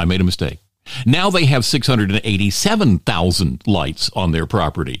made a mistake. Now they have 687,000 lights on their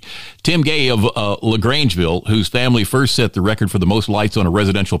property. Tim Gay of LaGrangeville, whose family first set the record for the most lights on a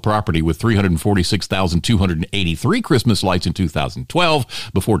residential property with 346,283 Christmas lights in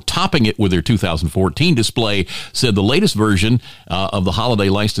 2012, before topping it with their 2014 display, said the latest version of the holiday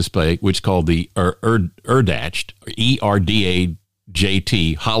lights display, which is called the Erdajt,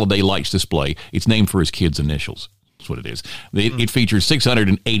 ERDAJT Holiday Lights Display, it's named for his kid's initials. That's what it is. It features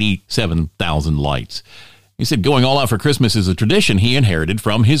 687,000 lights. He said going all out for Christmas is a tradition he inherited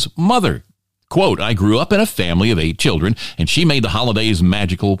from his mother. Quote, I grew up in a family of 8 children, and she made the holidays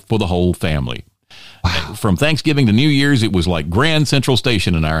magical for the whole family. Wow. From Thanksgiving to New Year's, it was like Grand Central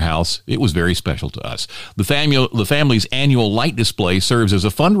Station in our house. It was very special to us. The family's annual light display serves as a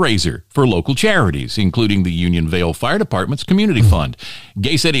fundraiser for local charities, including the Union Vale Fire Department's Community Fund.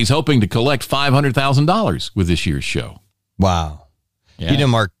 Gay said he's hoping to collect $500,000 with this year's show. Wow. Yeah. You know,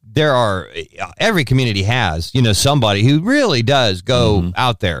 Mark, every community has, somebody who really does go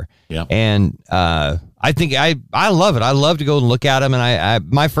out there. Yeah. And I think I love it. I love to go and look at them. And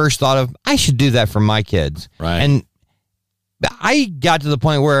my first thought of, I should do that for my kids. Right. And I got to the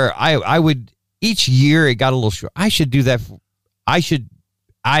point where I would, each year it got a little short. I should do that.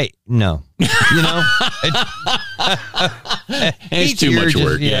 No. It's too much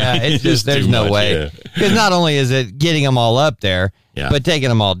work. It's just, there's no way. Because not only is it getting them all up there, but taking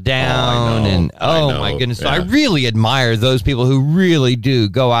them all down. My goodness. Yeah. So I really admire those people who really do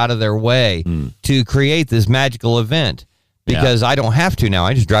go out of their way to create this magical event. Because I don't have to now.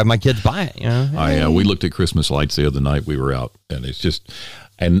 I just drive my kids by it. We looked at Christmas lights the other night. We were out, and it's just...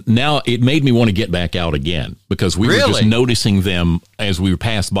 And now it made me want to get back out again because we were just noticing them as we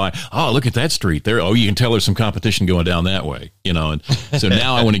passed by. Oh, look at that street there. Oh, you can tell there's some competition going down that way, And so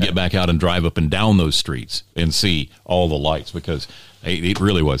now I want to get back out and drive up and down those streets and see all the lights because it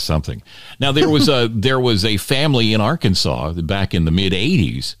really was something. Now there was a family in Arkansas back in the mid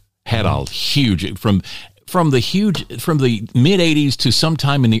 '80s had a huge from the mid '80s to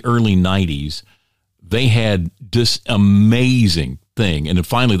sometime in the early '90s. They had this amazing thing, and then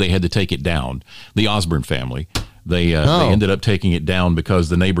finally they had to take it down. The Osborne family, they ended up taking it down because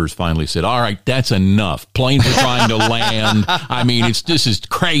the neighbors finally said, "All right, that's enough. Planes are trying to land. I mean, this is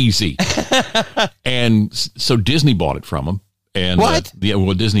crazy." And so Disney bought it from them. And what?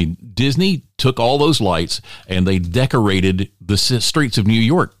 Disney took all those lights and they decorated the streets of New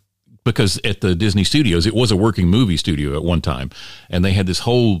York. Because at the Disney Studios, it was a working movie studio at one time, and they had this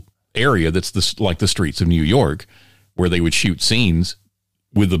whole area that's like the streets of New York where they would shoot scenes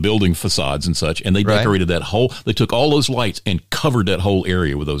with the building facades and such, and they decorated that they took all those lights and covered that whole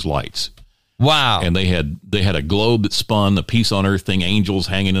area with those lights. Wow. And they had a globe that spun, a peace on earth thing, angels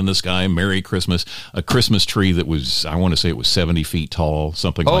hanging in the sky, Merry Christmas, a Christmas tree that was, I want to say it was 70 feet tall,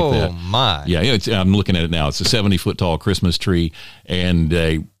 something like that. Oh my. Yeah, I'm looking at it now. It's a 70-foot tall Christmas tree, and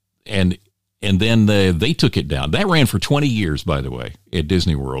then they took it down. That ran for 20 years, by the way, at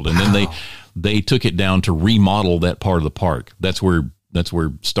Disney World. And then they took it down to remodel that part of the park. That's where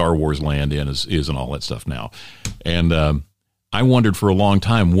Star Wars Land is and all that stuff now. And I wondered for a long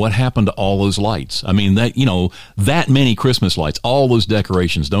time what happened to all those lights. I mean, that many Christmas lights, all those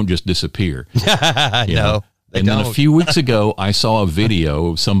decorations don't just disappear. No. And then a few weeks ago, I saw a video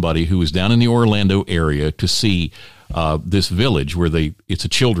of somebody who was down in the Orlando area to see this village where it's a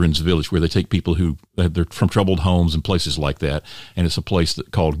children's village where they take people who they're from troubled homes and places like that. And it's a place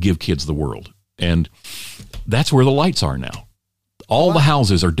called Give Kids the World. And that's where the lights are now. All the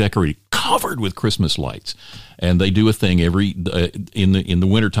houses are decorated, covered with Christmas lights. And they do a thing in the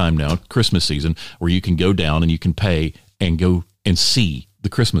wintertime now, Christmas season, where you can go down and you can pay and go and see the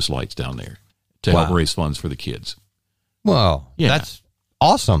Christmas lights down there to help raise funds for the kids. Well, that's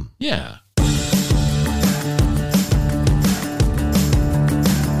awesome. Yeah.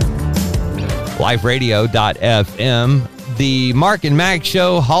 LifeRadio.fm. The Mark and Mack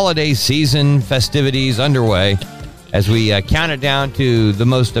Show holiday season festivities underway as we count it down to the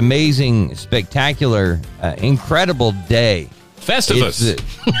most amazing, spectacular, incredible day. Festivus.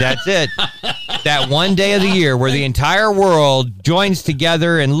 That's it. That one day of the year where the entire world joins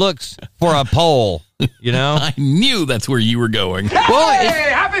together and looks for a pole, you know? I knew that's where you were going. Hey,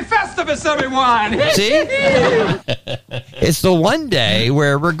 happy Festivus, everyone! See? It's the one day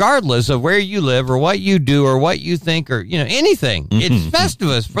where, regardless of where you live or what you do or what you think or, anything, it's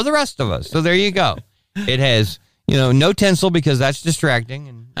Festivus for the rest of us. So there you go. It has, no tinsel because that's distracting.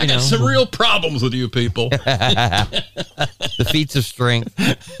 And I got some real problems with you people. The feats of strength.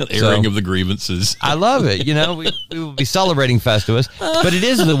 Airing of the grievances. I love it. We will be celebrating Festivus, but it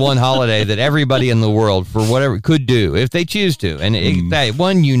is the one holiday that everybody in the world, for whatever, could do if they choose to. And that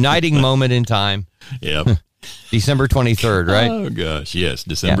one uniting moment in time. Yep. December 23rd, right? Oh, gosh. Yes,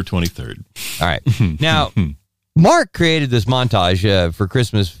 December 23rd. All right. Now, Mark created this montage for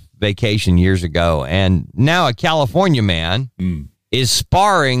Christmas Vacation years ago, and now a California man is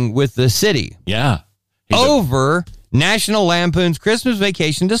sparring with the city. Yeah. Over National Lampoon's Christmas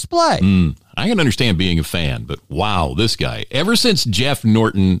Vacation display. I can understand being a fan, but wow, this guy, ever since Jeff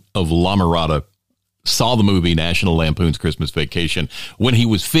Norton of La Mirada saw the movie National Lampoon's Christmas Vacation when he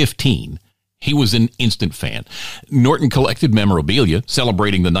was 15, he was an instant fan. Norton collected memorabilia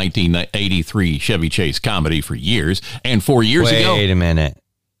celebrating the 1983 Chevy Chase comedy for years, and 4 years ago... Wait a minute.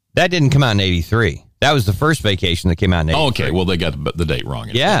 That didn't come out in 83. That was the first Vacation that came out in 83. Okay, well, they got the date wrong.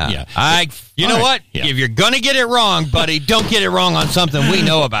 Yeah. You know what? Yeah. If you're going to get it wrong, buddy, don't get it wrong on something we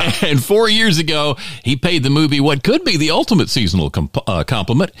know about. And 4 years ago, he paid the movie what could be the ultimate seasonal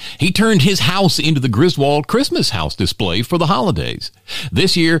compliment. He turned his house into the Griswold Christmas house display for the holidays.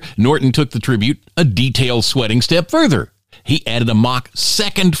 This year, Norton took the tribute a detailed sweating step further. He added a mock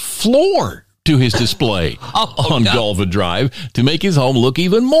second floor to his display on Galva Drive to make his home look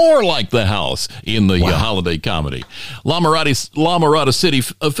even more like the house in the holiday comedy. La Mirada City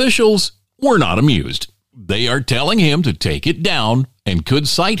officials were not amused. They are telling him to take it down and could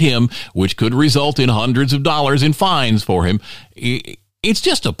cite him, which could result in hundreds of dollars in fines for him. It's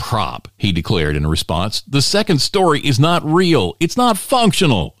just a prop, he declared in response. The second story is not real. It's not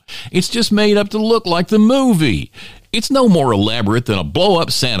functional. It's just made up to look like the movie. It's no more elaborate than a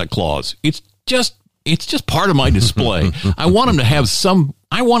blow-up Santa Claus. It's just part of my display. I want him to have someone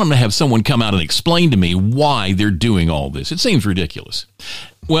come out and explain to me why they're doing all this. It seems ridiculous.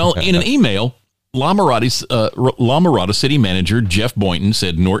 Well, in an email, La Mirada City Manager Jeff Boynton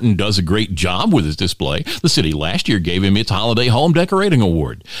said Norton does a great job with his display. The city last year gave him its Holiday Home Decorating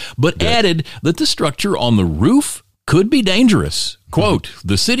Award, but added that the structure on the roof could be dangerous. Quote,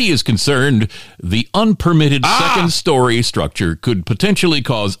 the city is concerned the unpermitted second-story structure could potentially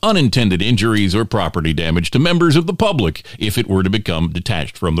cause unintended injuries or property damage to members of the public if it were to become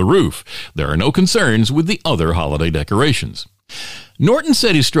detached from the roof. There are no concerns with the other holiday decorations. Norton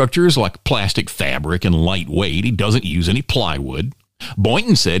said his structure is like plastic fabric and lightweight. He doesn't use any plywood.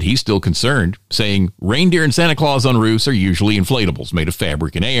 Boynton said he's still concerned, saying reindeer and Santa Claus on roofs are usually inflatables made of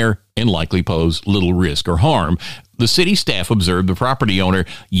fabric and air and likely pose little risk or harm. The city staff observed the property owner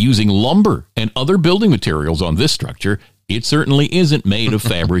using lumber and other building materials on this structure. It certainly isn't made of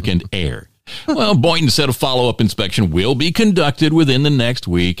fabric and air. Well, Boynton said a follow-up inspection will be conducted within the next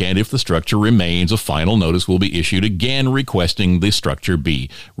week, and if the structure remains, a final notice will be issued again requesting the structure be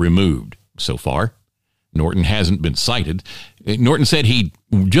removed. So far, Norton hasn't been cited. Norton said he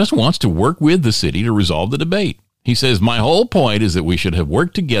just wants to work with the city to resolve the debate. He says, my whole point is that we should have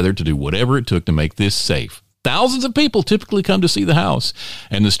worked together to do whatever it took to make this safe. Thousands of people typically come to see the house,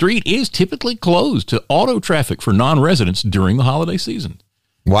 and the street is typically closed to auto traffic for non-residents during the holiday season.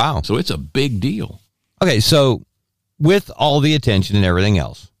 Wow. So it's a big deal. Okay, so with all the attention and everything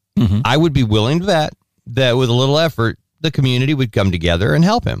else, I would be willing to bet that with a little effort, the community would come together and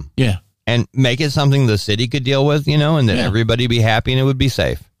help him. Yeah. And make it something the city could deal with, and that everybody be happy and it would be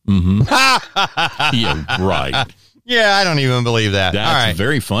safe. Yeah, right. Yeah, I don't even believe that. That's all right.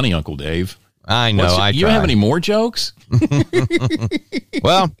 Very funny, Uncle Dave. I know. You have any more jokes?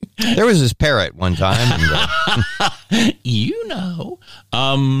 Well, there was this parrot one time. And, you're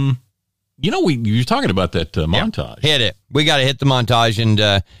talking about that montage. Hit it. We got to hit the montage and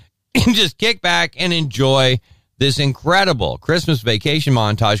just kick back and enjoy this incredible Christmas vacation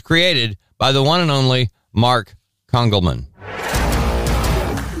montage created by the one and only Mark Kongelman.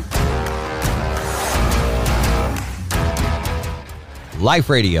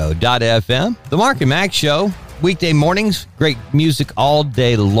 LifeRadio.fm, the Mark and Mack Show. Weekday mornings, great music all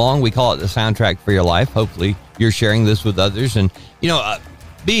day long. We call it the soundtrack for your life. Hopefully you're sharing this with others. And,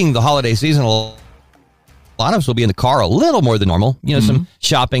 being the holiday season, a lot of us will be in the car a little more than normal. Some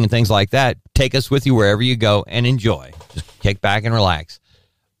shopping and things like that. Take us with you wherever you go and enjoy. Just kick back and relax.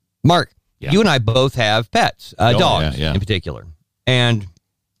 Mark, you and I both have pets, dogs in particular. And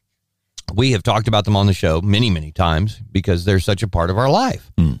we have talked about them on the show many, many times because they're such a part of our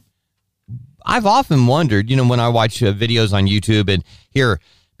life. I've often wondered, when I watch videos on YouTube and hear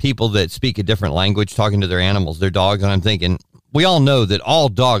people that speak a different language talking to their animals, their dogs, and I'm thinking, we all know that all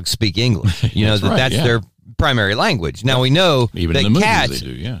dogs speak English. That's their primary language. Now, we know even that in the cats,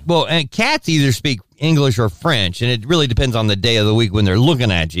 movies they do, well, and cats either speak English or French, and it really depends on the day of the week when they're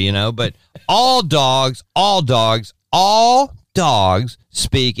looking at you, but all dogs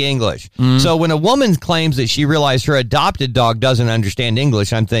speak English. So when a woman claims that she realized her adopted dog doesn't understand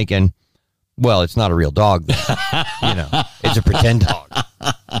English, I'm thinking, well, it's not a real dog, then. It's a pretend dog.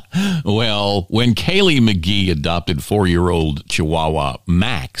 Well, when Kaylee McGee adopted 4-year-old Chihuahua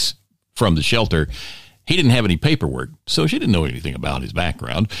Max from the shelter, he didn't have any paperwork, so she didn't know anything about his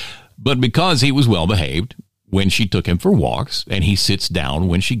background. But because he was well-behaved when she took him for walks and he sits down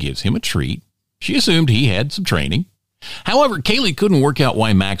when she gives him a treat, she assumed he had some training. However, Kaylee couldn't work out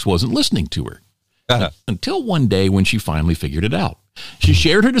why Max wasn't listening to her. Until one day when she finally figured it out. She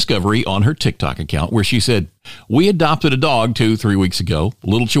shared her discovery on her TikTok account where she said, "We adopted a dog 2-3 weeks ago, a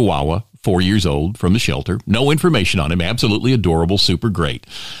little Chihuahua, 4 years old, from the shelter. No information on him. Absolutely adorable. Super great.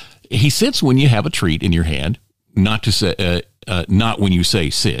 He sits when you have a treat in your hand, not when you say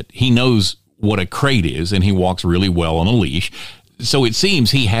sit. He knows what a crate is, and he walks really well on a leash. So it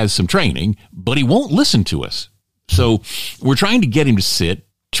seems he has some training, but he won't listen to us. So we're trying to get him to sit,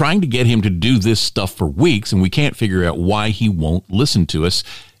 trying to get him to do this stuff for weeks, and we can't figure out why he won't listen to us."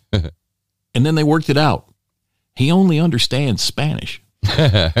 And then they worked it out. He only understands Spanish.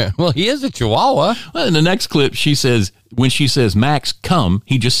 Well, he is a Chihuahua. Well, in the next clip, when she says, "Max, come,"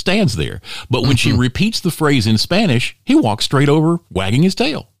 he just stands there. But when she repeats the phrase in Spanish, he walks straight over, wagging his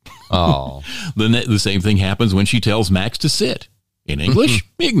tail. Oh. Then the same thing happens when she tells Max to sit. In English,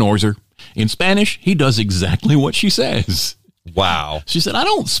 he ignores her. In Spanish, he does exactly what she says. Wow. She said, "I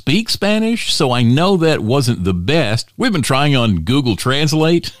don't speak Spanish, so I know that wasn't the best. We've been trying on Google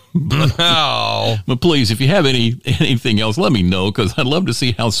Translate." But please, if you have anything else, let me know, because I'd love to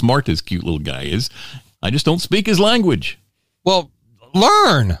see how smart this cute little guy is. I just don't speak his language. Well,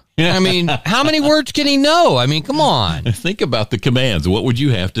 learn. I mean, how many words can he know? I mean, come on. Think about the commands. What would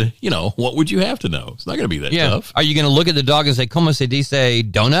you have to, what would you have to know? It's not going to be that tough. Are you going to look at the dog and say, "Como se dice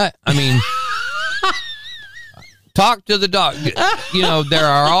donut"? I mean... Talk to the dog. There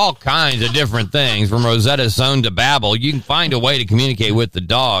are all kinds of different things, from Rosetta Stone to Babbel. You can find a way to communicate with the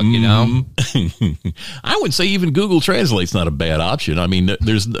dog, I would say even Google Translate's not a bad option. I mean,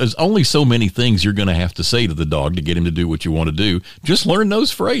 there's only so many things you're going to have to say to the dog to get him to do what you want to do. Just learn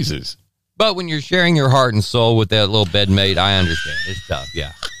those phrases. But when you're sharing your heart and soul with that little bedmate, I understand. It's tough,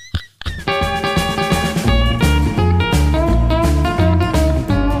 yeah.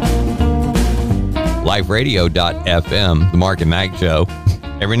 LifeRadio.fm, the Mark and Mack Show.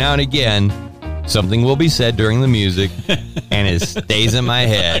 Every now and again, something will be said during the music, and it stays in my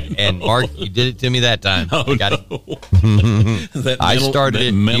head. And Mark, you did it to me that time. Oh, Got it. I started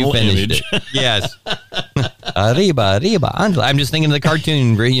it, you finished it. Yes. Arriba. I'm just thinking of the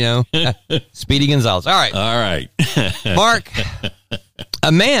cartoon, Speedy Gonzales. All right. Mark,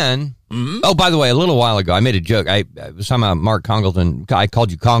 a man... Oh, by the way, a little while ago, I made a joke. I was talking about Mark Congleton. I called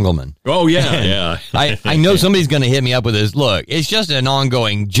you Congelman. Oh, yeah. I know somebody's going to hit me up with this. Look, it's just an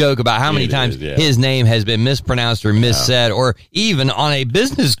ongoing joke about how many times his name has been mispronounced or missaid, or even on a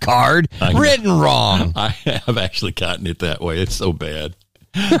business card written wrong. I have actually gotten it that way. It's so bad.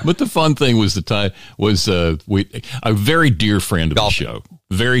 But the fun thing was a very dear friend of the show.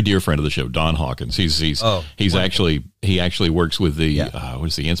 Very dear friend of the show, Don Hawkins. He actually works with the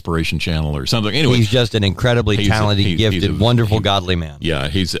the Inspiration Channel or something. Anyway, he's just an incredibly talented, gifted, wonderful, godly man. Yeah,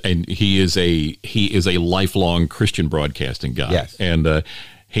 he is a lifelong Christian broadcasting guy. Yes, and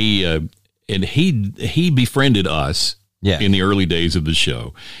he befriended us in the early days of the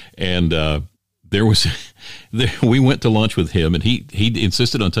show, and we went to lunch with him, and he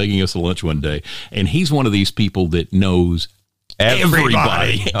insisted on taking us to lunch one day, and he's one of these people that knows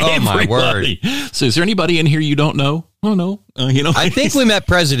everybody. Oh, my word. So is there anybody in here you don't know? Oh, no. I think we met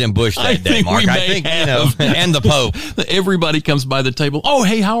President Bush that day, Mark. I think, and the Pope. Everybody comes by the table. Oh,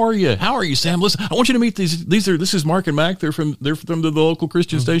 hey, how are you? How are you, Sam? Listen, I want you to meet these. This is Mark and Mack. They're from the local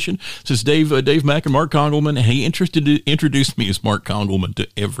Christian station. This is Dave Mack and Mark Congelman. And he introduced me as Mark Congelman to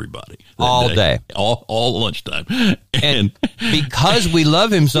everybody all day, all lunchtime. And because we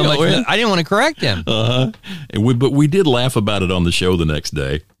love him so much, I didn't want to correct him. But we did laugh about it on the show the next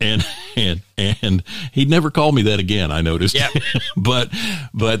day, and he never called me that again. I noticed. Yeah. but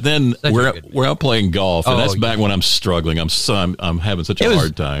then we're out playing golf, and that's back when I'm struggling. I'm having such a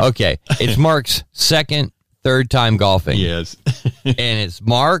hard time. Okay, it's Mark's third time golfing. Yes. And it's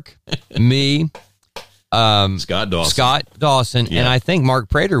Mark, me, Scott Dawson, and I think Mark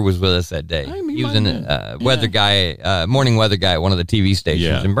Prater was with us that day. He was weather guy, morning weather guy at one of the TV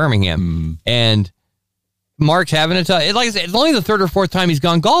stations in Birmingham, and Mark's having a tough. Like I said, it's only the third or fourth time he's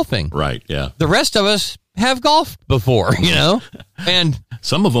gone golfing. Right. Yeah. The rest of us have golfed before, and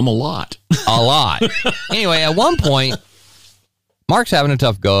some of them a lot. Anyway, at one point, Mark's having a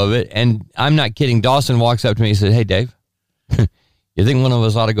tough go of it, and I'm not kidding. Dawson walks up to me and said, "Hey, Dave, you think one of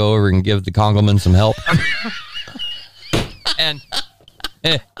us ought to go over and give the Congelman some help?" And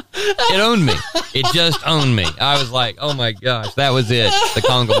it owned me. It just owned me. I was like, "Oh my gosh, that was it, the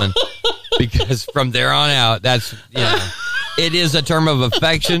Congelman." Because from there on out, that's it is a term of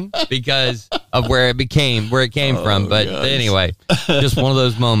affection because of where it came from. But anyway, just one of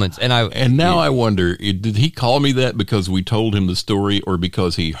those moments. And now I wonder, did he call me that because we told him the story, or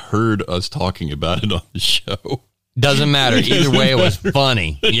because he heard us talking about it on the show? Doesn't matter. Either way, it was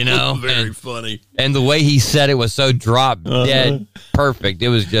funny, Very funny. And the way he said it was so drop dead perfect. It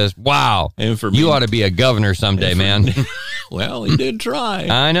was just, wow. And for me, you ought to be a governor someday, man. Well, he did try.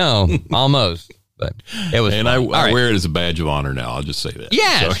 I know. Almost. But it was. And I wear it as a badge of honor now. I'll just say that.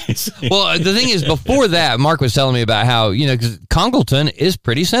 Yes. Well, the thing is, before that, Mark was telling me about how, because Congleton is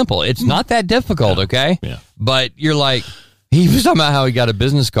pretty simple. It's not that difficult, okay? Yeah. But you're like, he was talking about how he got a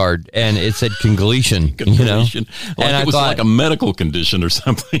business card and it said congletion. Like it was like a medical condition or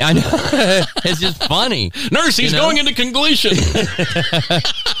something. I know. It's just funny. Nurse, he's going into congletion.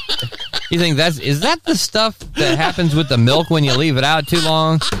 You think is that the stuff that happens with the milk when you leave it out too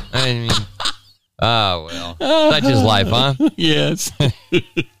long? I mean, oh, well, such is life, huh? Yes.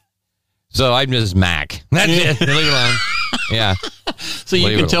 So I'm just Mack. That's it. Leave it alone. Yeah. So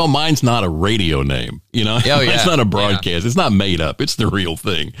you can tell mine's not a radio name, Oh, yeah. It's not a broadcast. Yeah. It's not made up. It's the real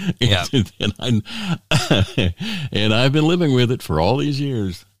thing. Yeah. And I've been living with it for all these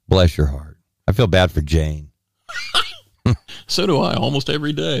years. Bless your heart. I feel bad for Jane. So do I, almost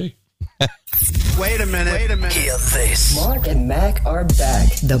every day. Wait a minute. Hear this. Mark and Mack are back.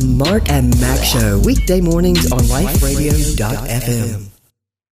 The Mark and Mack Show. Weekday mornings on liferadio.fm.